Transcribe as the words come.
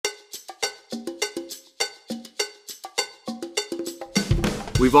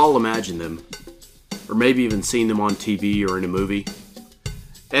We've all imagined them, or maybe even seen them on TV or in a movie.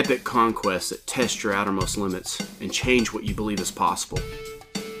 Epic conquests that test your outermost limits and change what you believe is possible.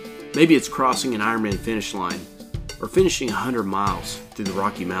 Maybe it's crossing an Ironman finish line, or finishing 100 miles through the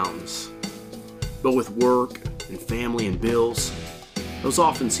Rocky Mountains. But with work and family and bills, those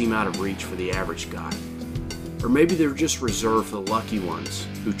often seem out of reach for the average guy. Or maybe they're just reserved for the lucky ones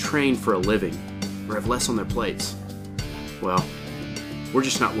who train for a living or have less on their plates. Well, we're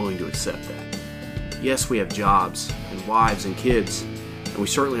just not willing to accept that. Yes, we have jobs and wives and kids, and we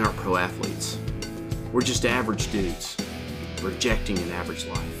certainly aren't pro athletes. We're just average dudes, rejecting an average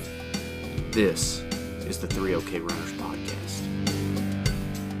life. This is the 3 OK Runners podcast.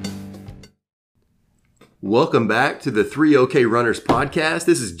 Welcome back to the 3 OK Runners podcast.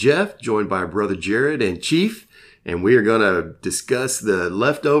 This is Jeff, joined by brother Jared and Chief, and we are going to discuss the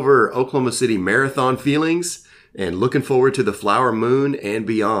leftover Oklahoma City Marathon feelings and looking forward to the Flower Moon and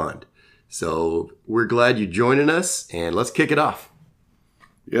beyond. So we're glad you're joining us, and let's kick it off.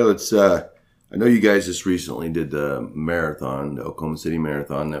 Yeah, let's. I know you guys just recently did the marathon, the Oklahoma City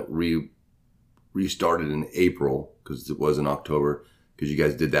Marathon, that restarted in April because it was in October, because you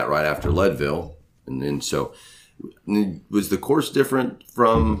guys did that right after Leadville. And then was the course different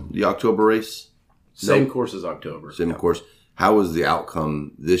from the October race? Same course as October. Same course. How was the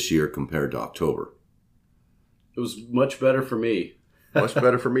outcome this year compared to October? It was much better for me. Much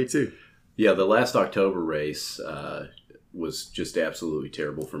better for me too. Yeah, the last October race was just absolutely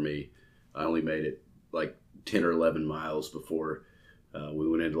terrible for me. I only made it like 10 or 11 miles before we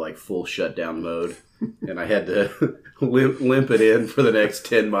went into like full shutdown mode, and I had to limp it in for the next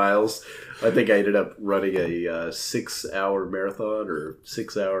 10 miles. I think I ended up running a 6-hour marathon, or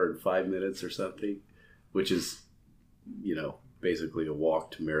 6 hour and 5 minutes or something, which is, basically a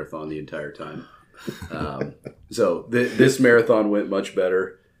walk to marathon the entire time. So this marathon went much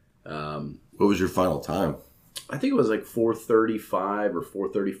better. What was your final time? I think it was like 4:35 or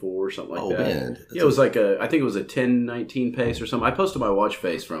 4:34 or something like that. Oh, man. Yeah, it was like I think it was a 10:19 pace or something. I posted my watch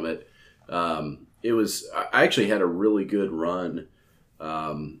face from it. I actually had a really good run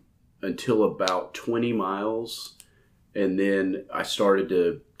until about 20 miles. And then I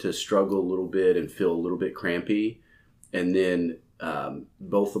started to struggle a little bit and feel a little bit crampy. And then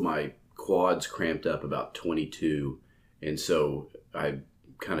both of my quads cramped up about 22. And so I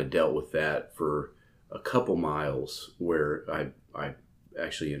kind of dealt with that for a couple miles, where I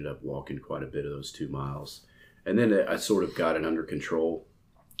actually ended up walking quite a bit of those 2 miles. And then I sort of got it under control.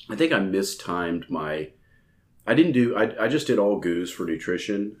 I think I mistimed I just did all goos for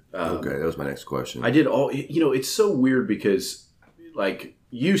nutrition. Okay, that was my next question. I did all, it's so weird because like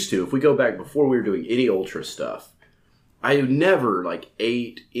used to, if we go back before we were doing any ultra stuff, I never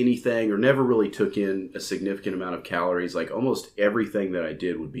ate anything or never really took in a significant amount of calories. Like almost everything that I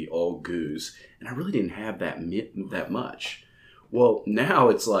did would be all goos, and I really didn't have that much. Well, now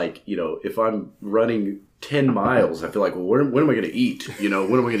it's like, if I'm running 10 miles, I feel like, well, when am I going to eat? When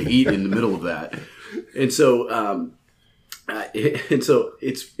am I going to eat in the middle of that? And so,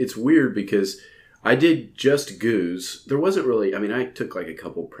 it's weird because I did just goos. There wasn't really, I took like a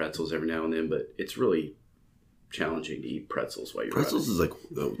couple pretzels every now and then, but it's really challenging to eat pretzels while you're Pretzels running.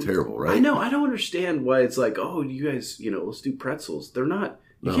 is terrible, right? I know. I don't understand why it's like, oh, you guys, let's do pretzels. They're not,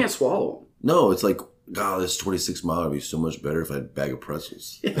 you can't swallow them. No, it's like, God, this 26 mile would be so much better if I had a bag of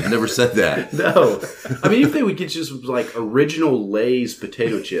pretzels. I never said that. No. If they would get just like original Lay's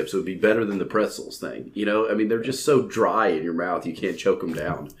potato chips, it would be better than the pretzels thing. They're just so dry in your mouth, you can't choke them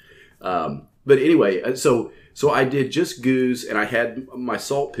down. But anyway, so I did just goos, and I had my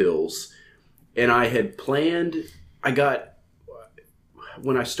salt pills, and I had planned,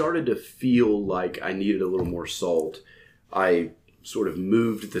 when I started to feel like I needed a little more salt, I sort of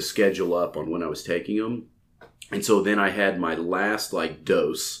moved the schedule up on when I was taking them. And so then I had my last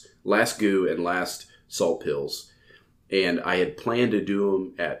dose, last goo and last salt pills. And I had planned to do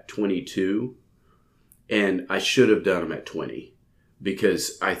them at 22, and I should have done them at 20,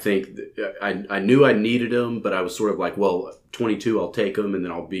 because I think I knew I needed them, but I was sort of like, well, 22, I'll take them and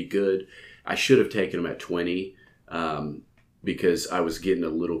then I'll be good. I should have taken them at 20, because I was getting a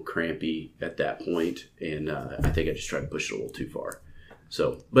little crampy at that point, and I think I just tried to push it a little too far.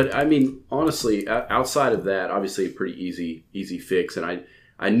 So, but honestly, outside of that, obviously a pretty easy fix, and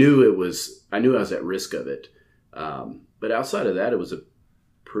I knew I was at risk of it. But outside of that, it was a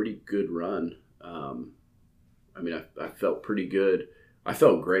pretty good run. I felt pretty good. I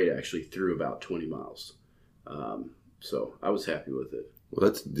felt great actually through about 20 miles. So I was happy with it. Well,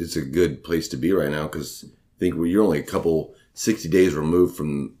 it's a good place to be right now, because I think you're only a couple 60 days removed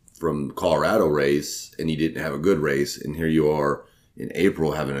from Colorado race, and you didn't have a good race, and here you are in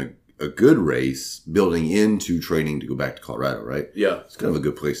April having a good race, building into training to go back to Colorado, right? Yeah. It's kind of a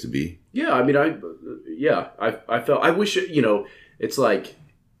good place to be. Yeah. I mean, I felt, I wish, it's like,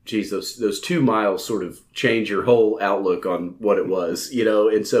 geez, those 2 miles sort of change your whole outlook on what it was,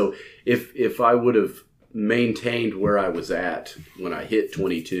 and so if I would have maintained where I was at when I hit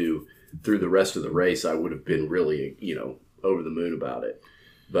 22 through the rest of the race, I would have been really, over the moon about it.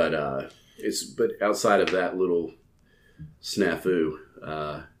 But but outside of that little snafu,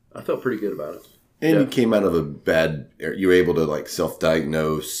 I felt pretty good about it. And you came out of a bad, you were able to like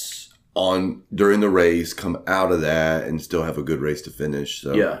self-diagnose during the race, come out of that and still have a good race to finish.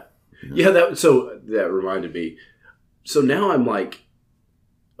 So yeah. That reminded me. So now I'm like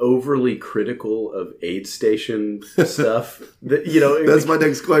overly critical of aid station stuff. That's my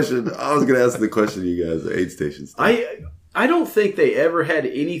next question. I was going to ask the question to you guys, the aid station stuff. I don't think they ever had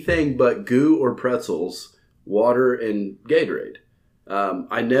anything but goo or pretzels, water, and Gatorade.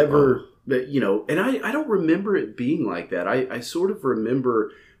 I never, and I don't remember it being like that. I sort of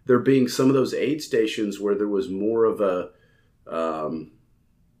remember there being some of those aid stations where there was more of a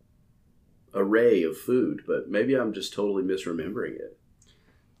array of food, but maybe I'm just totally misremembering it.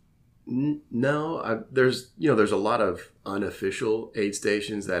 No, there's a lot of unofficial aid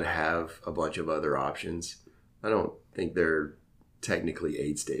stations that have a bunch of other options. I don't think they're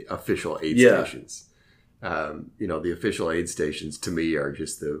technically official aid stations. The official aid stations to me are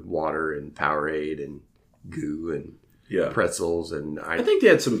just the water and Powerade and goo and pretzels, and I think they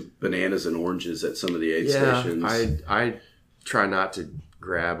had some bananas and oranges at some of the aid stations. I try not to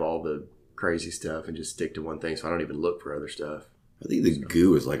grab all the crazy stuff and just stick to one thing, so I don't even look for other stuff. I think the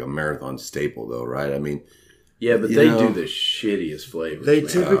goo is like a marathon staple, though, right? I mean, yeah, but they do the shittiest flavors. They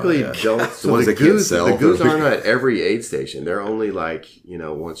typically don't. So the goos aren't at every aid station. They're only like,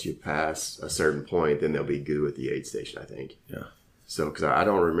 once you pass a certain point, then there'll be goo at the aid station, I think. Yeah. So, because I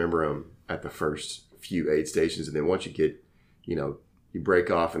don't remember them at the first few aid stations, and then once you get, you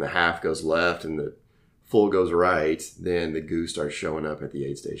break off and the half goes left and the full goes right, then the goo starts showing up at the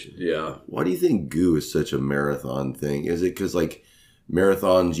aid station. Yeah. Why do you think goo is such a marathon thing? Is it because like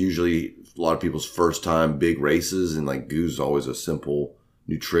marathons usually a lot of people's first time big races, and like goo's always a simple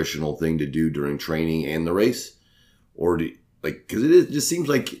nutritional thing to do during training and the race? Or because it just seems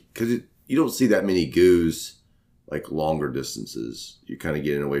like, you don't see that many goos like longer distances. You're kind of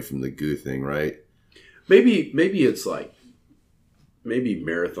getting away from the goo thing, right? Maybe it's like, maybe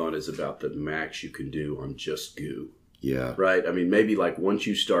marathon is about the max you can do on just goo. Yeah. Right? I mean, maybe like once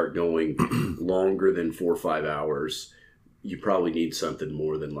you start going longer than 4 or 5 hours, you probably need something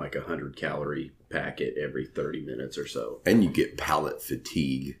more than like 100-calorie packet every 30 minutes or so. And you get palate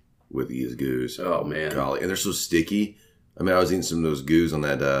fatigue with these goos. Oh, man. Golly. And they're so sticky. I mean, I was eating some of those goos on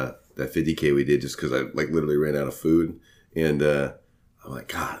that 50K we did just because I like literally ran out of food. And I'm like,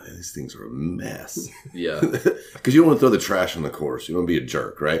 God, man, these things are a mess. Yeah. Because you don't want to throw the trash on the course. You don't want to be a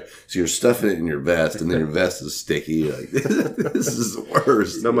jerk, right? So you're stuffing it in your vest, and then your vest is sticky. You're like, this is the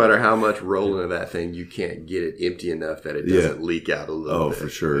worst. No matter how much rolling of that thing, you can't get it empty enough that it doesn't leak out a little bit. Oh, for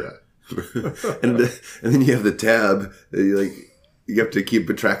sure. Yeah. and then you have the tab. You have to keep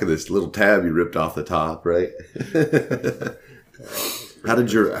a track of this little tab you ripped off the top, right? How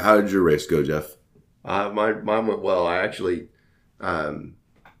did your race go, Jeff? Mine went well. I actually, I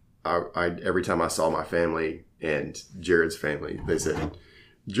every time I saw my family and Jared's family, they said,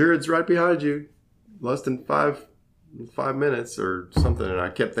 "Jared's right behind you, less than five minutes or something." And I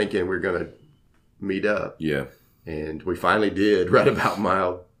kept thinking we were going to meet up. Yeah, and we finally did right about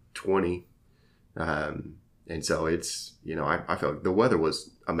mile 20. And so it's, I felt the weather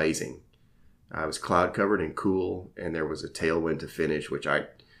was amazing. I was cloud covered and cool, and there was a tailwind to finish, which I'm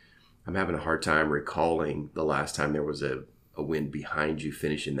having a hard time recalling the last time there was a wind behind you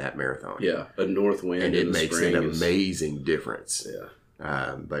finishing that marathon. Yeah, a north wind, and it makes an amazing difference.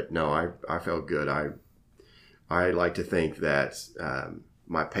 Yeah, but no, I felt good. I like to think that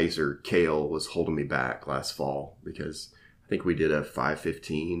my pacer Kale was holding me back last fall, because I think we did a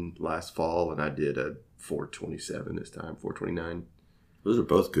 5:15 last fall, and I did a 4:27 this time, 4:29. Those are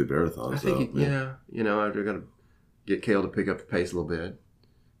both good marathons. I think, I'm going to get Kale to pick up the pace a little bit.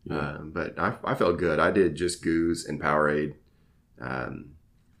 Yeah. But I felt good. I did just goos and Powerade, and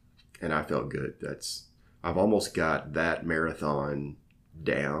I felt good. I've almost got that marathon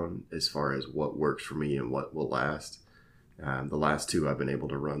down as far as what works for me and what will last. The last two I've been able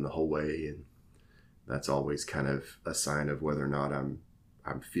to run the whole way, and that's always kind of a sign of whether or not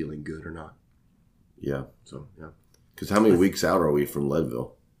I'm feeling good or not. Yeah. So, yeah. Because how many weeks out are we from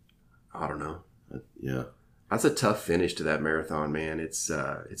Leadville? I don't know. Yeah. That's a tough finish to that marathon, man. It's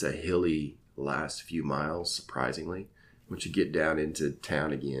a hilly last few miles, surprisingly. once you get down into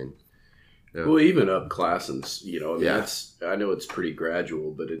town again. Well, even up Classens, I mean, Yeah. I know it's pretty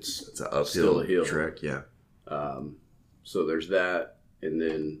gradual, but it's It's an uphill still a hill. trek. Yeah. So there's that, and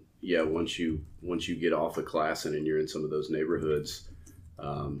then once you get off of Classen and you're in some of those neighborhoods,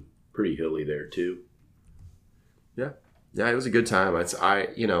 pretty hilly there too. Yeah, it was a good time.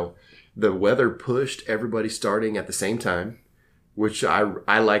 The weather pushed everybody starting at the same time, which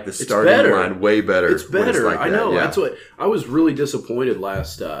I like the starting better. line way better. It's when better. like I that. know. Yeah. That's what I was really disappointed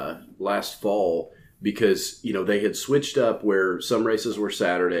last fall because they had switched up where some races were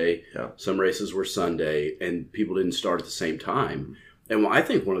Saturday, some races were Sunday, and people didn't start at the same time. And I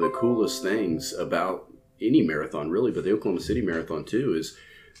think one of the coolest things about any marathon, really, but the Oklahoma City Marathon too, is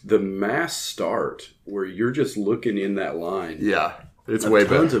the mass start where you're just looking in that line. Yeah, it's way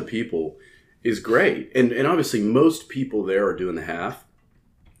better. Tons of people is great. And obviously most people there are doing the half.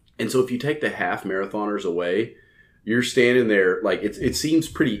 And so if you take the half marathoners away, you're standing there like it seems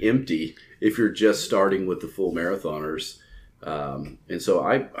pretty empty if you're just starting with the full marathoners. And so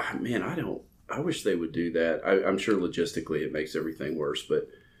I wish they would do that. I'm sure logistically it makes everything worse, but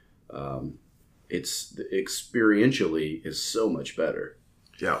it's experientially is so much better.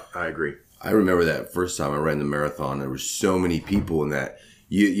 Yeah, I agree. I remember that first time I ran the marathon. There were so many people in that.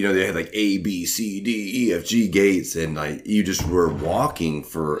 They had like A, B, C, D, E, F, G gates, and like you just were walking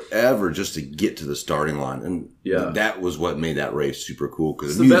forever just to get to the starting line. And that was what made that race super cool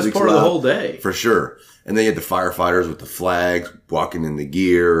because it's the best part of the whole day for sure. And then you had the firefighters with the flags walking in the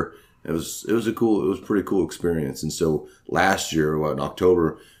gear. It was a pretty cool experience. And so last year, in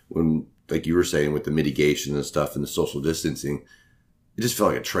October, when like you were saying with the mitigation and stuff and the social distancing, it just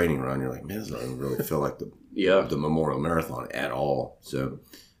felt like a training run. You're like, man, this doesn't really feel like the Memorial Marathon at all. So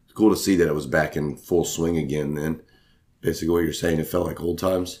it's cool to see that it was back in full swing again then. Basically what you're saying, it felt like old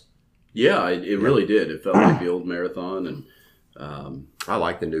times. Yeah, it really did. It felt like the old marathon. And I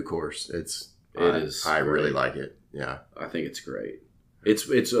like the new course. I really like it. Yeah. I think it's great.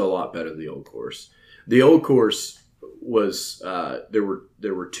 It's a lot better than the old course. The old course was there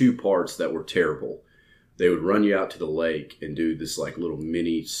were two parts that were terrible. They would run you out to the lake and do this like little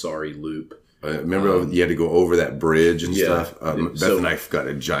mini sorry loop. Remember you had to go over that bridge and stuff? Beth and I got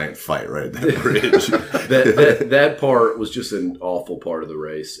a giant fight right at that bridge. that part was just an awful part of the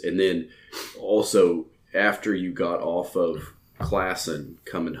race. And then also after you got off of Classen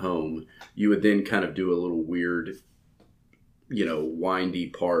coming home, you would then kind of do a little weird, windy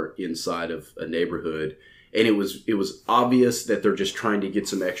part inside of a neighborhood. And it was obvious that they're just trying to get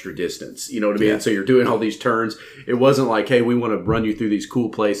some extra distance. You know what I mean? Yeah. So you're doing all these turns. It wasn't like, hey, we want to run you through these cool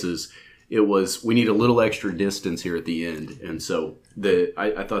places. It was, we need a little extra distance here at the end. And so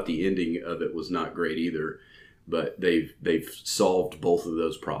I thought the ending of it was not great either. But they've solved both of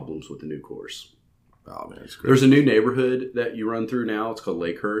those problems with the new course. Oh, man, it's great. There's a new neighborhood that you run through now. It's called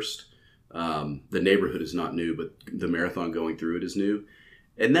Lakehurst. The neighborhood is not new, but the marathon going through it is new.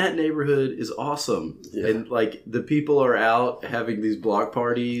 And that neighborhood is awesome. Yeah. And like the people are out having these block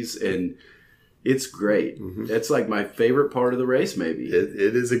parties and it's great. Mm-hmm. That's like my favorite part of the race, maybe.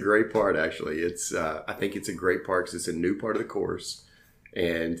 It is a great part, actually. It's I think it's a great part because it's a new part of the course.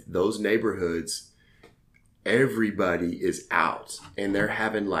 And those neighborhoods, everybody is out. And they're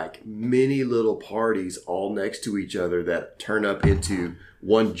having like many little parties all next to each other that turn up into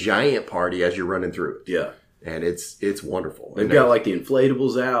one giant party as you're running through it. Yeah. And it's wonderful. They've got like the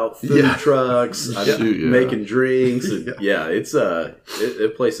inflatables out, food trucks, making drinks. And, it's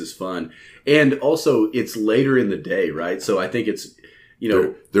that place is fun. And also it's later in the day, right? So I think it's,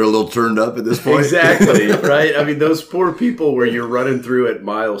 they're a little turned up at this point. Exactly, right? I mean, those poor people where you're running through at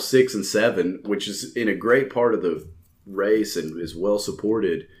mile 6 and 7, which is in a great part of the race and is well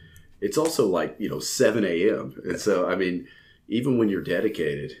supported. It's also like, 7 a.m. And so, I mean, even when you're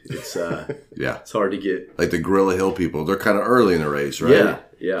dedicated, it's it's hard to get. Like the Gorilla Hill people, they're kind of early in the race, right?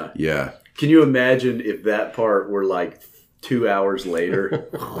 Yeah. Can you imagine if that part were like 2 hours later?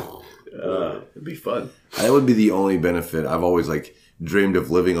 It'd be fun. That would be the only benefit. I've always dreamed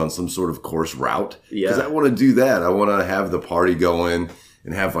of living on some sort of course route. Because I want to do that. I want to have the party going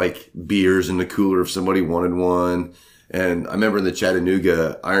and have beers in the cooler if somebody wanted one. And I remember in the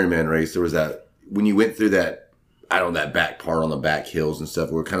Chattanooga Ironman race, there was that, when you went through that, that back part on the back hills and stuff,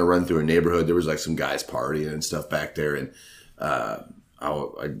 we were kind of running through a neighborhood. There was some guys partying and stuff back there. And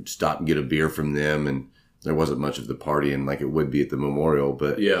I'd stop and get a beer from them. And there wasn't much of the partying like it would be at the Memorial.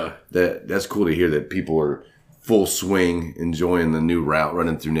 But that's cool to hear that people are full swing, enjoying the new route,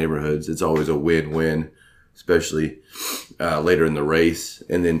 running through neighborhoods. It's always a win-win, especially later in the race.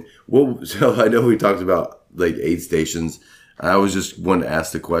 And then, so I know we talked about aid stations. I was just wanting to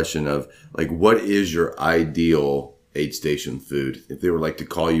ask the question of what is your ideal aid station food. If they were like to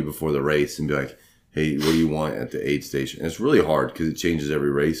call you before the race and be like, hey, what do you want at the aid station? And it's really hard because it changes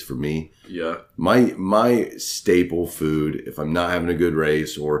every race for me. Yeah. My staple food, if I'm not having a good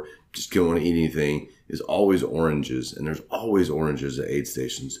race or just don't want to eat anything, is always oranges. And there's always oranges at aid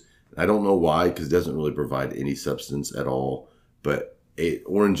stations. I don't know why, because it doesn't really provide any substance at all. But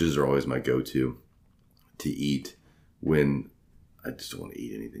oranges are always my go-to to eat when I just don't want to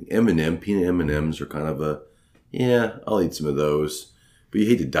eat anything. Peanut M&Ms are kind of I'll eat some of those. But you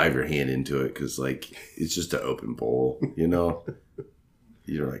hate to dive your hand into it because, like, it's just an open bowl, you know?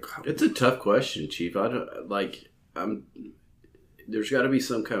 You're like, wow. It's a tough question, Chief. There's got to be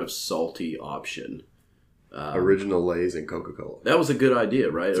some kind of salty option. Original Lay's and Coca-Cola. That was a good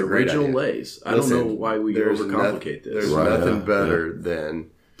idea, right? It's a great Original idea. Lay's. I don't know why we overcomplicate this. There's Right, nothing better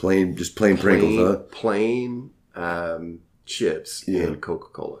than plain Pringles, huh? plain chips and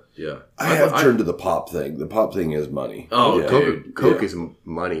Coca-Cola. Yeah. I have turned to the pop thing. The pop thing is money. Oh, yeah. dude. Coke is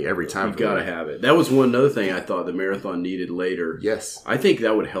money every time. You've got to have it. That was another thing I thought the marathon needed later. Yes. I think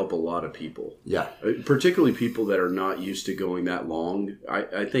that would help a lot of people. Yeah. Particularly people that are not used to going that long.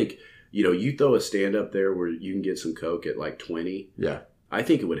 I think, you throw a stand up there where you can get some Coke at like 20. Yeah. I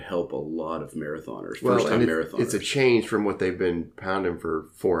think it would help a lot of marathoners, First-time marathoners. It's a change from what they've been pounding for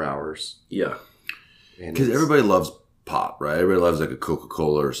 4 hours. Yeah. Because everybody loves pop, right? Everybody loves like a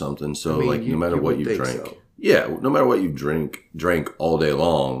Coca-Cola or something. So no matter what you drink. So. Yeah, no matter what you drank all day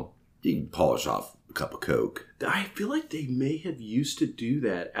long, you can polish off a cup of Coke. I feel like they may have used to do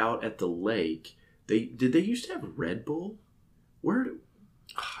that out at the lake. Did they used to have Red Bull? Red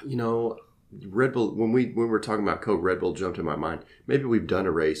Bull. When we were talking about Coke, Red Bull jumped in my mind. Maybe we've done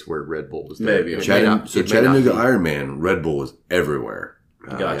a race where Red Bull was there. Maybe. Chattanooga Ironman, Red Bull was everywhere.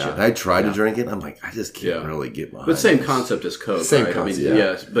 Gotcha. And I tried to drink it. I'm like, I just can't really get behind. But same this. concept as Coke, Same right? concept,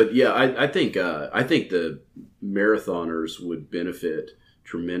 yes. But I think the marathoners would benefit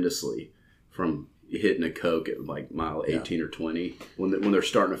tremendously from hitting a Coke at like mile 18 or 20 when they're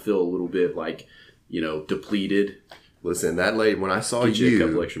starting to feel a little bit like depleted. Listen, that lady, when I saw Get you a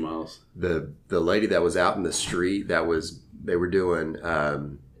couple extra miles. The lady that was out in the street, they were doing, a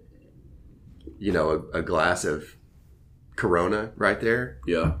glass of Corona right there.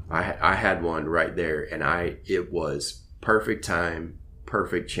 Yeah. I had one right there, and it was perfect time,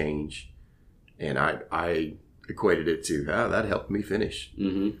 perfect change, and I equated it to that helped me finish.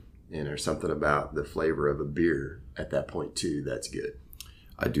 Mm-hmm. And there's something about the flavor of a beer at that point too that's good.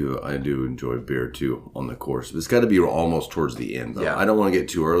 I do enjoy beer too on the course. But it's got to be almost towards the end though. Yeah. I don't want to get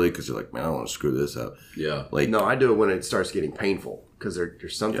too early because you're like, man, I don't want to screw this up. Yeah. Like No, I do it when it starts getting painful because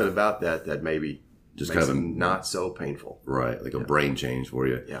there's something about that maybe just makes kind of it not so painful. right, like a brain change for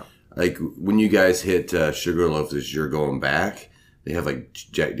you. Yeah. Like when you guys hit Sugarloaf this year going back, they have like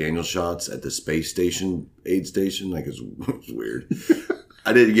Jack Daniel's shots at the space station, aid station. Like it's weird.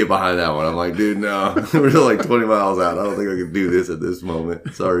 I didn't get behind that one. I'm like, dude, no. We're like 20 miles out. I don't think I can do this at this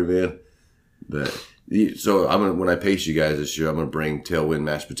moment. Sorry, man. But so when I pace you guys this year, I'm gonna bring Tailwind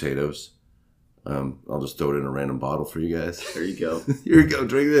mashed potatoes. I'll just throw it in a random bottle for you guys. There you go. Here you go.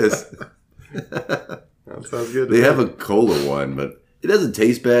 Drink this. That sounds good. They have a cola one, but it doesn't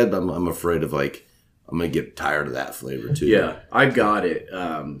taste bad. But I'm afraid of I'm gonna get tired of that flavor too. Yeah, I got it.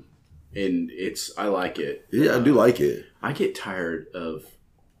 And I like it. Yeah, I do like it. I get tired of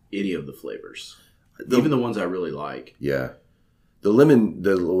any of the flavors, even the ones I really like. Yeah, the lemon.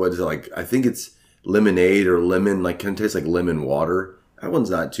 What is it like? I think it's lemonade or lemon. Like kind of tastes like lemon water. That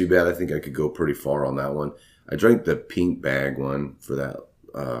one's not too bad. I think I could go pretty far on that one. I drank the pink bag one for that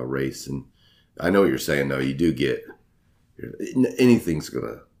race, and I know what you're saying. Though you do get anything's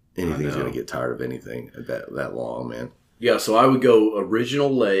gonna get tired of anything that long, man. Yeah, so I would go original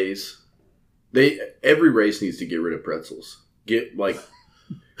Lay's. Every race needs to get rid of pretzels.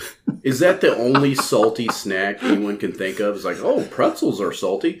 Is that the only salty snack anyone can think of? It's like, oh, pretzels are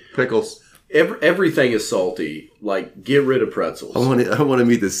salty. Pickles. Everything is salty. Like, get rid of pretzels. I want to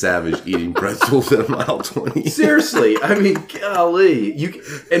meet the savage eating pretzels at mile 20. Seriously, I mean, golly,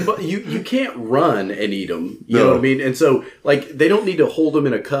 you can't run and eat them. You know what I mean? And so, like, they don't need to hold them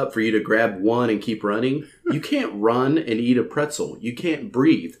in a cup for you to grab one and keep running. You can't run and eat a pretzel. You can't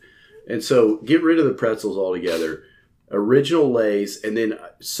breathe. And so, get rid of the pretzels altogether. Original Lay's, and then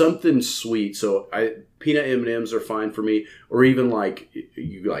something sweet. So, peanut M&Ms are fine for me, or even like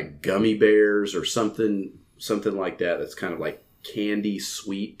gummy bears or something like that. That's kind of like candy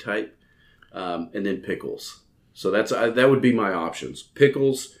sweet type, and then pickles. So that would be my options: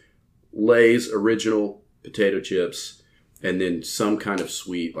 pickles, Lay's original, potato chips, and then some kind of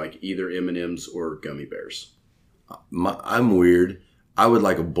sweet like either M&Ms or gummy bears. I'm weird. I would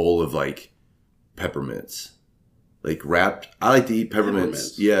like a bowl of like peppermints. like wrapped. I like to eat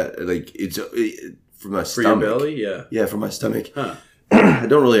peppermints. Yeah, like for my For stomach. your belly, yeah. Yeah, for my stomach. Huh. I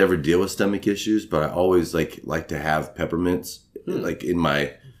don't really ever deal with stomach issues, but I always like to have peppermints like in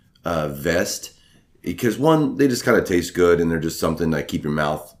my vest because one, they just kind of taste good and they're just something that keep your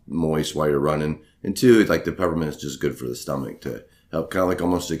mouth moist while you're running, and two, it's like the peppermint is just good for the stomach to help, kind of like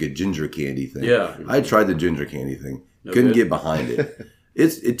almost like a ginger candy thing. Yeah. I tried the ginger candy thing, No couldn't good? get behind it.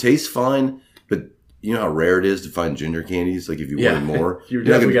 It tastes fine, but you know how rare it is to find ginger candies. Like if you Yeah. wanted more, You're not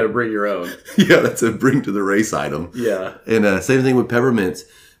definitely got gonna- to bring your own. yeah, that's a bring to the race item. Yeah. And same thing with peppermints.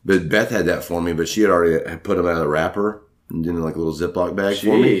 But Beth had that for me, but she had already put them out of the wrapper and in like a little Ziploc bag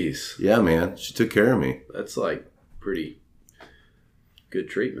for me. Jeez. Yeah, man. She took care of me. That's like pretty good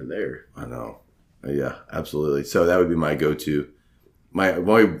treatment there. I know. Yeah, absolutely. So that would be my go-to.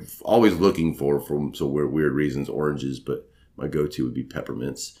 I'm always looking for weird reasons, oranges, but my go-to would be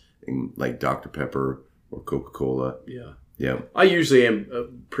peppermints and like Dr. Pepper or Coca-Cola. Yeah. Yeah. I usually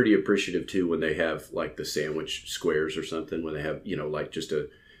am pretty appreciative too when they have like the sandwich squares or something, when they have, like just a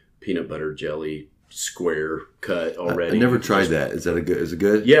peanut butter jelly square cut already. I never tried that. Is it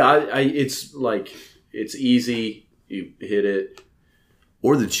good? Yeah, it's like, it's easy. You hit it.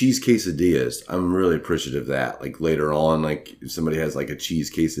 Or the cheese quesadillas. I'm really appreciative of that. Like later on, like if somebody has like a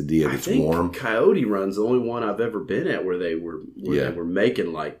cheese quesadilla I that's think warm. Coyote Run's the only one I've ever been at where they were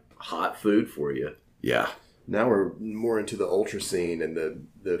making like hot food for you. Yeah. Now we're more into the ultra scene, and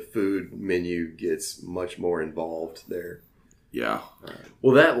the food menu gets much more involved there. Yeah.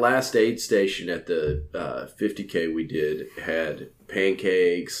 Well, that last aid station at the 50K we did had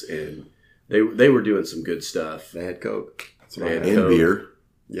pancakes, and they were doing some good stuff. They had Coke. That's what They I had had. And Coke. beer.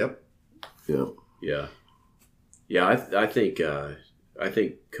 Yep. Yeah. Yeah, yeah. I think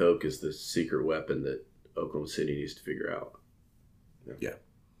Coke is the secret weapon that Oklahoma City needs to figure out. Yeah.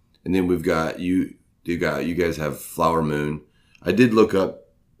 And then we've got you guys have Flower Moon. I did look up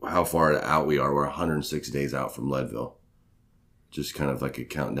how far out we are. We're 106 days out from Leadville. Just kind of like a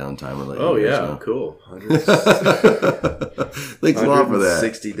countdown timer. Oh yeah, cool. Thanks a lot for that.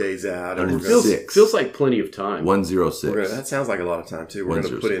 60 days out. And we're 106. gonna, Feels like plenty of time. 106. that sounds like a lot of time, too. We're going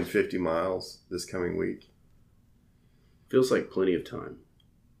to 106. put in 50 miles this coming week. Feels like plenty of time.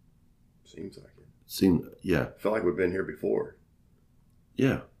 Seems like it. Yeah. I feel like we've been here before.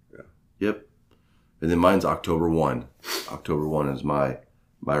 Yeah. Yeah. Yep. And then mine's October 1. October 1 is my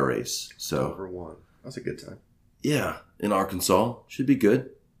race. So Over one. That's a good time. yeah, in Arkansas. Should be good.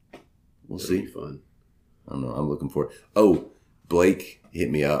 We'll That'll see. be fun. I don't know. I'm looking for it. Oh, Blake hit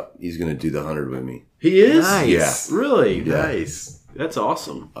me up. He's going to do the 100 with me. He is? Nice. Yeah. Really? Yeah. Nice. That's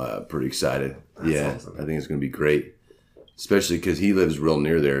awesome. Pretty excited. That's yeah, awesome. I think it's going to be great. Especially because he lives real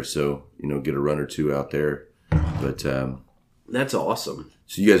near there. So, get a run or two out there. But That's awesome.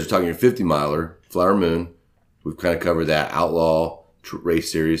 so you guys are talking your 50 miler, Flower Moon. We've kind of covered that Outlaw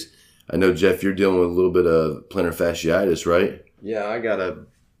race series. I know, Jeff, you're dealing with a little bit of plantar fasciitis, right? Yeah, I got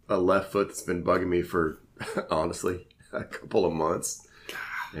a left foot that's been bugging me for, honestly, a couple of months.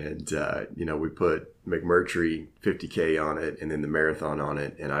 And, we put McMurtry 50K on it and then the marathon on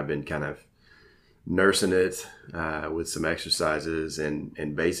it. And I've been kind of nursing it with some exercises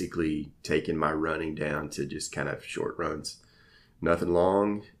and basically taking my running down to just kind of short runs. Nothing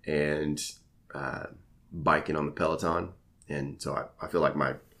long, and biking on the Peloton. And so I feel like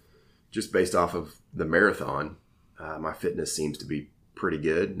just based off of the marathon, my fitness seems to be pretty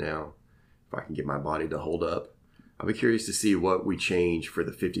good. Now, if I can get my body to hold up, I'll be curious to see what we change for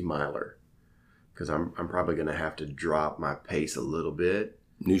the 50 miler, because I'm probably going to have to drop my pace a little bit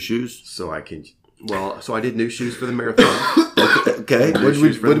New shoes? so I can. Well, so I did new shoes for the marathon. Okay. New What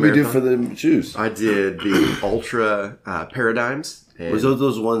shoes for did the we do marathon. for the shoes? I did the Ultra Paradigms. And Was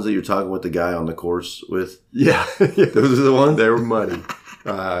those ones that you're talking with the guy on the course with? Yeah, Those are the ones? they were muddy.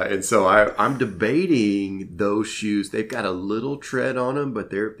 And so I'm debating those shoes. They've got a little tread on them, but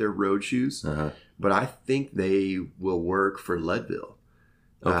they're road shoes. Uh-huh. But I think they will work for Leadville.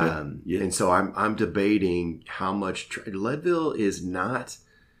 Okay. Yeah. And so I'm debating how much Leadville is not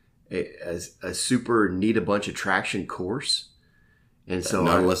a super need a bunch of traction course. And so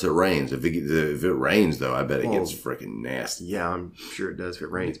Not unless it rains. If it rains, though, I bet it Well, gets freaking nasty. yeah, I'm sure it does if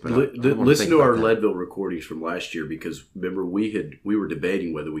it rains. But Listen to our Leadville recordings from last year, because remember we were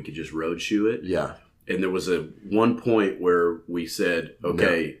debating whether we could just road shoe it. Yeah. And there was one point where we said,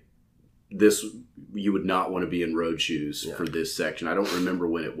 okay, this, you would not want to be in road shoes for this section. I don't remember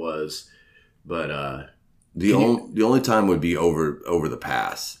when it was, but The only time would be over the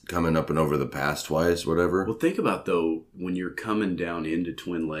pass, coming up and over the pass twice, whatever. well, think about though, when you're coming down into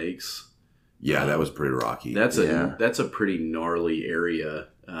Twin Lakes, Yeah, that was pretty rocky. that's a pretty gnarly area.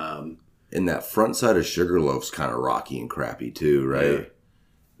 And that front side of Sugarloaf's kind of rocky and crappy too, right?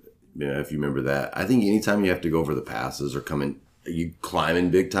 Yeah, if you remember that. I think anytime you have to go over the passes or you climbing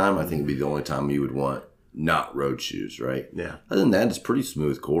big time, I think it'd be the only time you would want not road shoes, right? Yeah. Other than that, it's pretty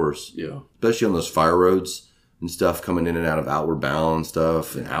smooth course. Yeah. Especially on those fire roads and stuff coming in and out of Outward Bound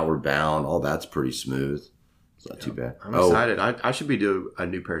stuff and Outward Bound. All that's pretty smooth. It's not too bad. I'm excited. I should be doing a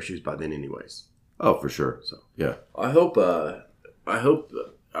new pair of shoes by then anyways. Oh, for sure. So yeah. I hope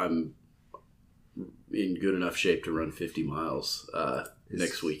I'm in good enough shape to run 50 miles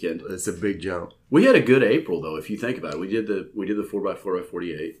next weekend. It's a big jump. We had a good April though, if you think about it. We did the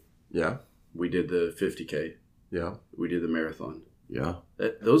 4x4x48. Yeah. We did the 50K. Yeah. We did the marathon. Yeah.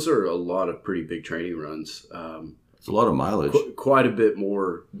 Those are a lot of pretty big training runs. It's a lot of mileage. Quite a bit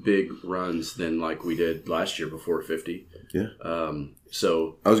more big runs than like we did last year before 50. Yeah.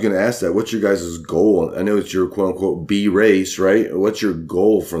 So I was going to ask that. What's your guys' goal? I know it's your quote unquote B race, right? What's your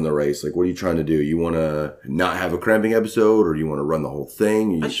goal from the race? Like, what are you trying to do? You want to not have a cramping episode, or you want to run the whole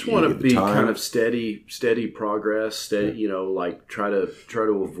thing? I just want to be kind of steady progress. Steady, like try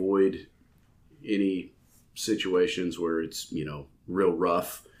to avoid any situations where it's real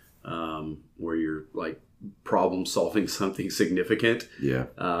rough, where you're like problem solving something significant. Yeah.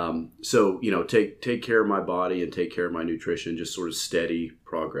 So take care of my body and take care of my nutrition. Just sort of steady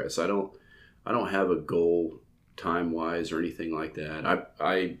progress. I don't have a goal time wise or anything like that.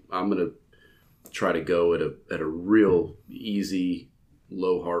 I'm gonna try to go at a real easy,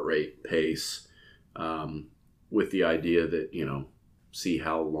 low heart rate pace, with the idea that see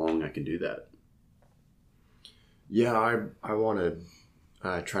how long I can do that. Yeah, I want to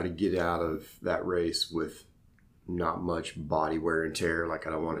try to get out of that race with not much body wear and tear. Like,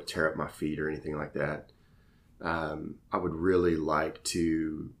 I don't want to tear up my feet or anything like that. I would really like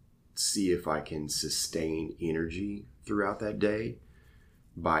to see if I can sustain energy throughout that day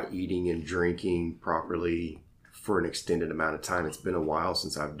by eating and drinking properly for an extended amount of time. It's been a while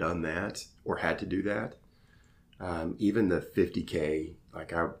since I've done that or had to do that. Even the 50K,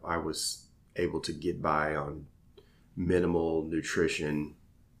 like I was able to get by on minimal nutrition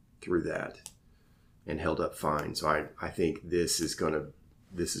through that and held up fine. So I think this is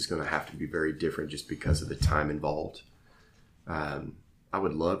gonna have to be very different just because of the time involved. I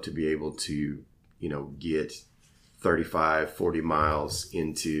would love to be able to get 35, 40 miles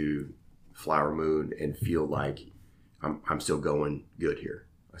into Flower Moon and feel like I'm still going good here.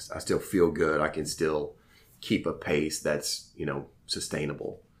 I still feel good. I can still keep a pace that's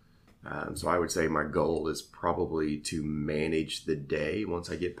sustainable. So I would say my goal is probably to manage the day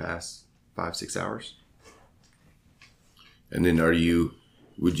once I get past 5-6 hours. And then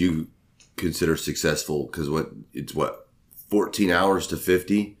would you consider successful? Because it's 14 hours to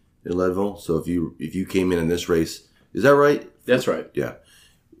 50 in Leadville. So if you came in this race, is that right? That's right. Yeah.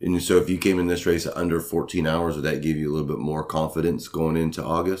 And so if you came in this race under 14 hours, would that give you a little bit more confidence going into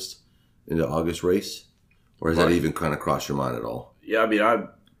August race? Or has that even kind of crossed your mind at all? Yeah, I mean,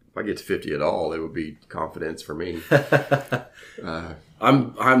 if I get to 50 at all, it would be confidence for me.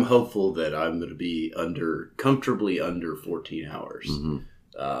 I'm hopeful that I'm going to be comfortably under 14 hours.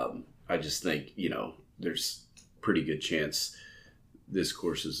 Mm-hmm. I just think there's pretty good chance this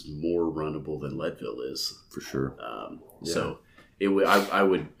course is more runnable than Leadville is For sure. So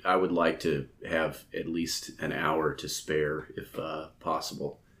I would like to have at least an hour to spare if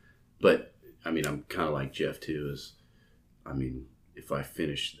possible. But I mean, I'm kind of like Jeff too. If I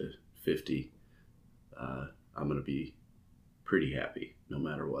finish the 50, I'm going to be pretty happy no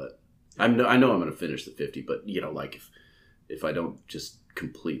matter what. I know I'm going to finish the 50, but like if I don't just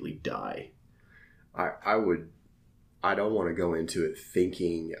completely die, I don't want to go into it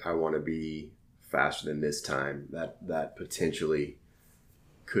thinking I want to be faster than this time. That potentially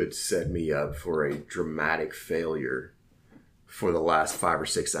could set me up for a dramatic failure for the last 5 or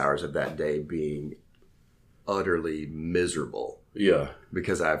 6 hours of that day being utterly miserable. Yeah.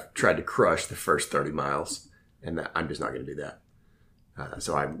 Because I've tried to crush the first 30 miles and I'm just not going to do that.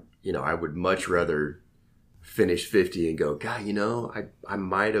 So I would much rather finish 50 and go, God, I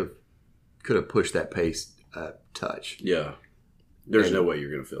could have pushed that pace a touch. Yeah. There's no way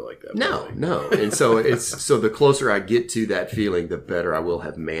you're going to feel like that. No. And so so the closer I get to that feeling, the better I will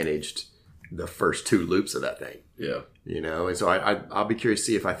have managed the first 2 loops of that thing. Yeah. And so I'll be curious to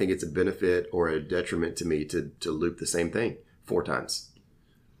see if I think it's a benefit or a detriment to me to loop the same thing 4 times.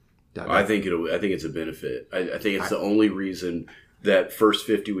 I think it's a benefit. I think it's the only reason that first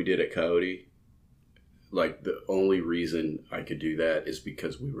 50 we did at Coyote, like the only reason I could do that is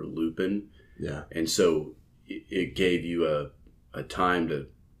because we were looping. Yeah. And so it gave you a time to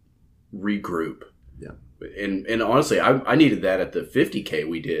regroup. Yeah. and honestly, I needed that at the 50K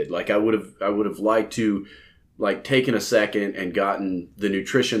we did. Like I would have liked to like taken a second and gotten the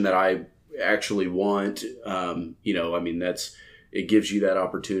nutrition that I actually want. You know, I mean, it gives you that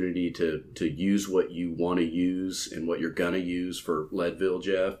opportunity to use what you want to use and what you're gonna use for Leadville,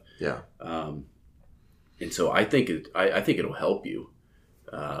 Jeff. Yeah. And so I think it'll help you.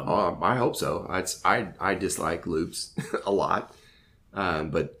 I hope so. I dislike loops a lot,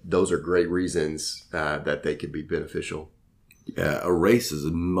 but those are great reasons that they could be beneficial. Yeah, a race is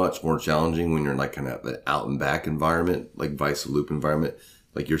much more challenging when you're like kind of the out and back environment, like vice loop environment.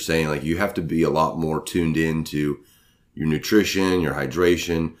 Like you're saying, like you have to be a lot more tuned into your nutrition, your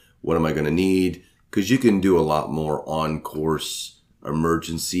hydration. What am I going to need? Because you can do a lot more on course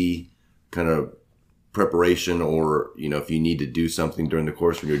emergency kind of preparation, or you know, if you need to do something during the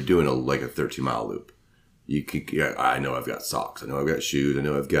course when you're doing a 13-mile loop, you could. Yeah, I know I've got socks. I know I've got shoes. I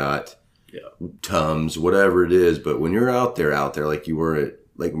know I've got Tums, whatever it is. But when you're out there like you were at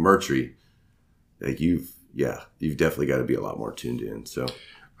Lake Mertry, like you've definitely got to be a lot more tuned in. So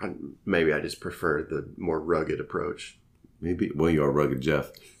maybe I just prefer the more rugged approach. Maybe, well, you are rugged,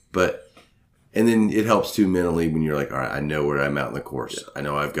 Jeff. But, and then it helps too mentally when you're like, all right, I know where I'm at in the course. Yeah. I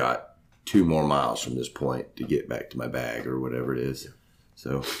know I've got 2 more miles from this point to get back to my bag or whatever it is.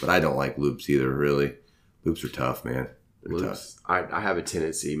 So, but I don't like loops either, really. Loops are tough, man. They're loops, tough. I have a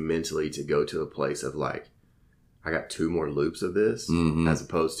tendency mentally to go to a place of like, I got 2 more loops of this, as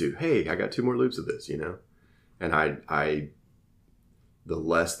opposed to, hey, I got 2 more loops of this, you know? And the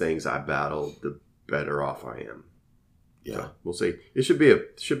less things I battle, the better off I am. Yeah, so we'll see. It should be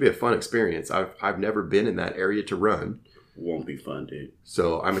a fun experience. I've never been in that area to run. Won't be fun, dude.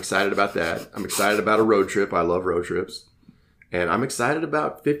 So I'm excited about that. I'm excited about a road trip. I love road trips. And I'm excited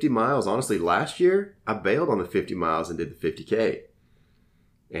about 50 miles. Honestly, last year I bailed on the 50 miles and did the 50K.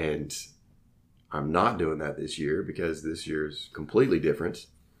 And I'm not doing that this year because this year's completely different.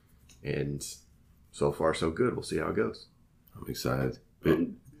 And so far so good. We'll see how it goes. I'm excited.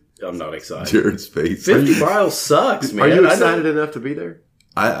 I'm not excited. Jared's face. 50 miles sucks, man. Are you excited enough to be there?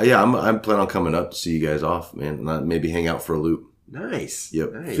 I'm planning on coming up to see you guys off, man. Maybe hang out for a loop. Nice.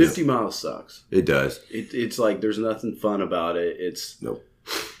 Yep. Nice. 50 miles sucks. It does. It's like there's nothing fun about it. It's nope.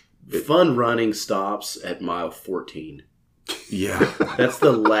 Fun running stops at mile 14. Yeah. That's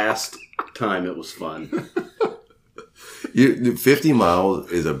the last time it was fun. 50 miles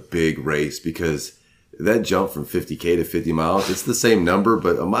is a big race because that jump from 50K to 50 miles, it's the same number,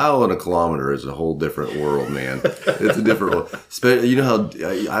 but a mile and a kilometer is a whole different world, man. It's a different world. You know how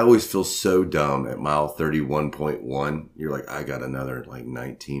I always feel so dumb at mile 31.1. You're like, I got another like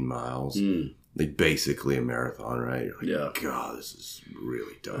 19 miles. Like basically a marathon, right? You're like, yeah. God, this is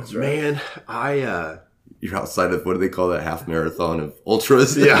really dumb. That's right. Man, you're outside of, what do they call that, half marathon of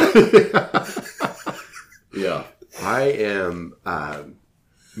ultras? Yeah. Yeah. I am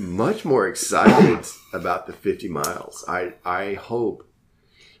much more excited about the 50 miles. I hope,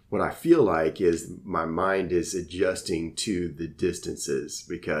 what I feel like is my mind is adjusting to the distances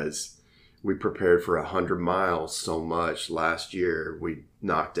because we prepared for 100 miles so much last year. We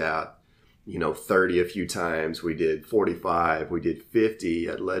knocked out, 30 a few times. We did 45. We did 50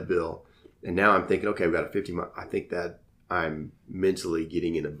 at Leadville. And now I'm thinking, okay, we got a 50 mile. I think that I'm mentally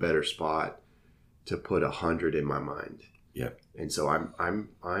getting in a better spot to put 100 in my mind. Yeah. And so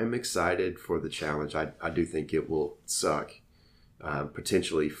I'm excited for the challenge. I do think it will suck,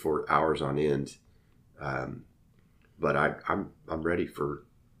 potentially for hours on end. But I'm ready for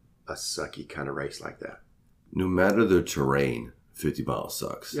a sucky kind of race like that. No matter the terrain, 50 miles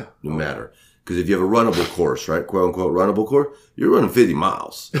sucks. Yeah. No matter. Because if you have a runnable course, right? Quote unquote runnable course, you're running 50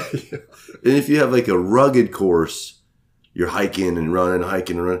 miles. Yeah. And if you have like a rugged course, you're hiking and running.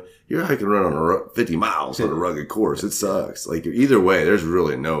 You're hiking and running on 50 miles on a rugged course. It sucks. Like either way, there's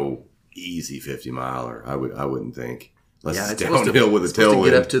really no easy 50 miler. I wouldn't think. Unless it's downhill with a tailwind.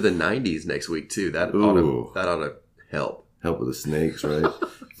 Get up to the 90s next week too. That ought to help. Help with the snakes, right?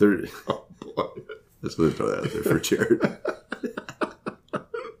 30. Oh boy, let's throw that out there for Jared.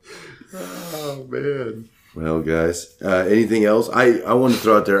 Oh man. Well, guys, anything else? I want to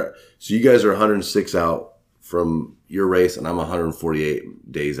throw out there. So you guys are 106 out from your race, and I'm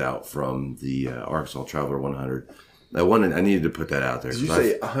 148 days out from the Arkansas Traveler 100. I needed to put that out there. Did you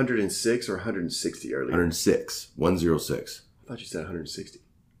say 106 or 160 earlier? 106. 106. I thought you said 160.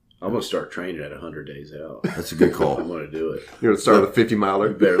 I'm going to start training at 100 days out. That's a good call. I'm going to do it. You're going to start with a 50 miler?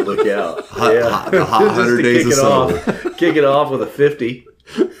 You better look out. The hot 100 days of summer. Kick it off with a 50.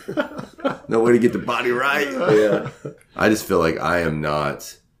 No way to get the body right. Yeah. I just feel like I am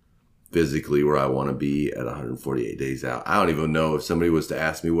not physically where I want to be at 148 days out. I don't even know if somebody was to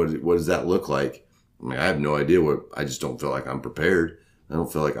ask me what does that look like. I mean, I have no idea I just don't feel like I'm prepared. I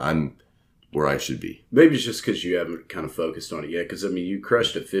don't feel like I'm where I should be. Maybe it's just because you haven't kind of focused on it yet. Because, I mean, you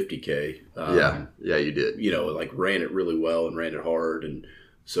crushed a 50K. Yeah, you did. You know, like ran it really well and ran it hard. And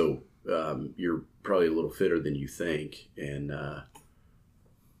so you're probably a little fitter than you think. And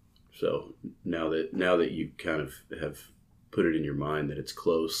so now that you kind of have put it in your mind that it's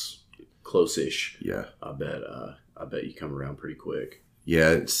close-ish, Yeah. I bet you come around pretty quick.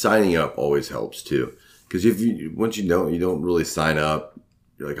 Yeah, signing up always helps too. Because once you don't really sign up,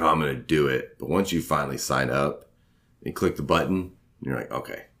 you're like, oh, I'm going to do it. But once you finally sign up and click the button, you're like,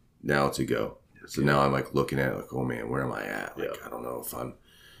 okay, now it's a go. So now I'm like looking at it like, oh man, where am I at? Like, I don't know if I'm.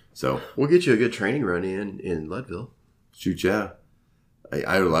 So we'll get you a good training run in Leadville. Shoot, yeah.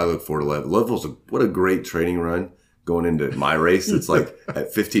 I look forward to Leadville. Leadville's what a great training run going into my race. It's like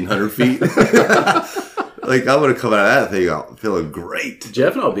at 1,500 feet. Like I'm going to come out of that thing feeling great.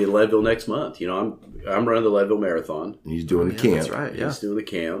 Jeff and I'll be in Leadville next month. You know, I'm running the Leadville Marathon. He's doing the camp. That's right. Yeah. He's doing the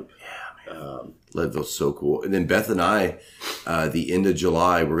camp. Yeah, man. Leadville's so cool. And then Beth and I, the end of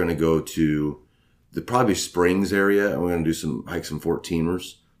July, we're going to go to the probably Springs area, and we're going to do hike some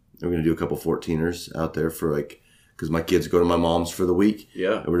 14ers. We're going to do a couple 14ers out there for because my kids go to my mom's for the week.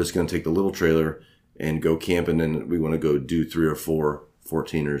 Yeah. And we're just going to take the little trailer and go camping, and we want to go do 3 or 4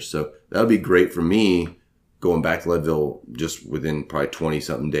 14ers. So that'll be great for me going back to Leadville just within probably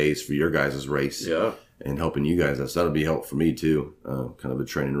 20-something days for your guys' race. Yeah. And helping you guys. So that'll be helpful for me too. Kind of a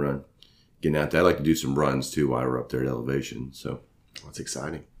training run. Getting out there. I like to do some runs too while we're up there at elevation. So that's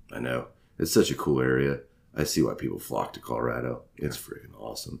exciting. I know. It's such a cool area. I see why people flock to Colorado. It's freaking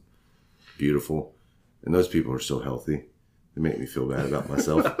awesome. Beautiful. And those people are so healthy. They make me feel bad about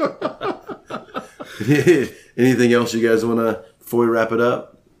myself. Anything else you guys want to, before we wrap it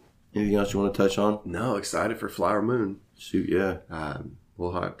up? Anything else you want to touch on? No, excited for Flower Moon. Shoot, yeah.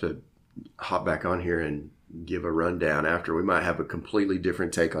 We'll have to hop back on here and give a rundown after. We might have a completely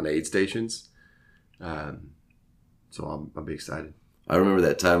different take on aid stations. So I'll be excited. I remember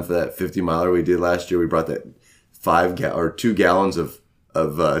that time for that 50 miler we did last year. We brought that 2 gallons of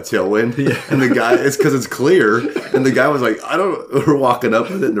Tailwind, and the guy, it's because it's clear, and the guy was like, we're walking up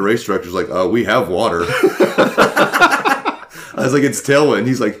with it, and the race director's like, oh, we have water. I was like, it's Tailwind.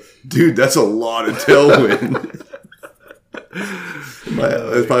 He's like, dude, that's a lot of Tailwind.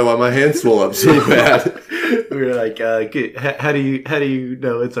 That's probably why my hands swell up so bad. We were like, how do you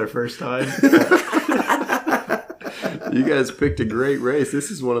know it's our first time? You guys picked a great race.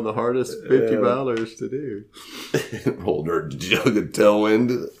 This is one of the hardest 50 milers to do. Holding our jug of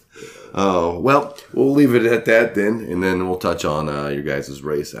Tailwind. Oh, well, we'll leave it at that then, and then we'll touch on your guys'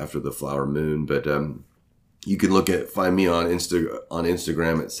 race after the Flower Moon. But you can find me on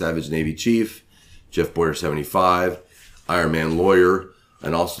Instagram at Savage Navy Chief, Jeff Boyer 75, Ironman Lawyer,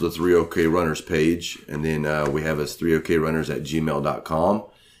 and also the 3OK Runners page. And then we have us 3OKRunners@gmail.com.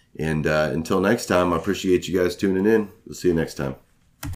 And until next time, I appreciate you guys tuning in. We'll see you next time.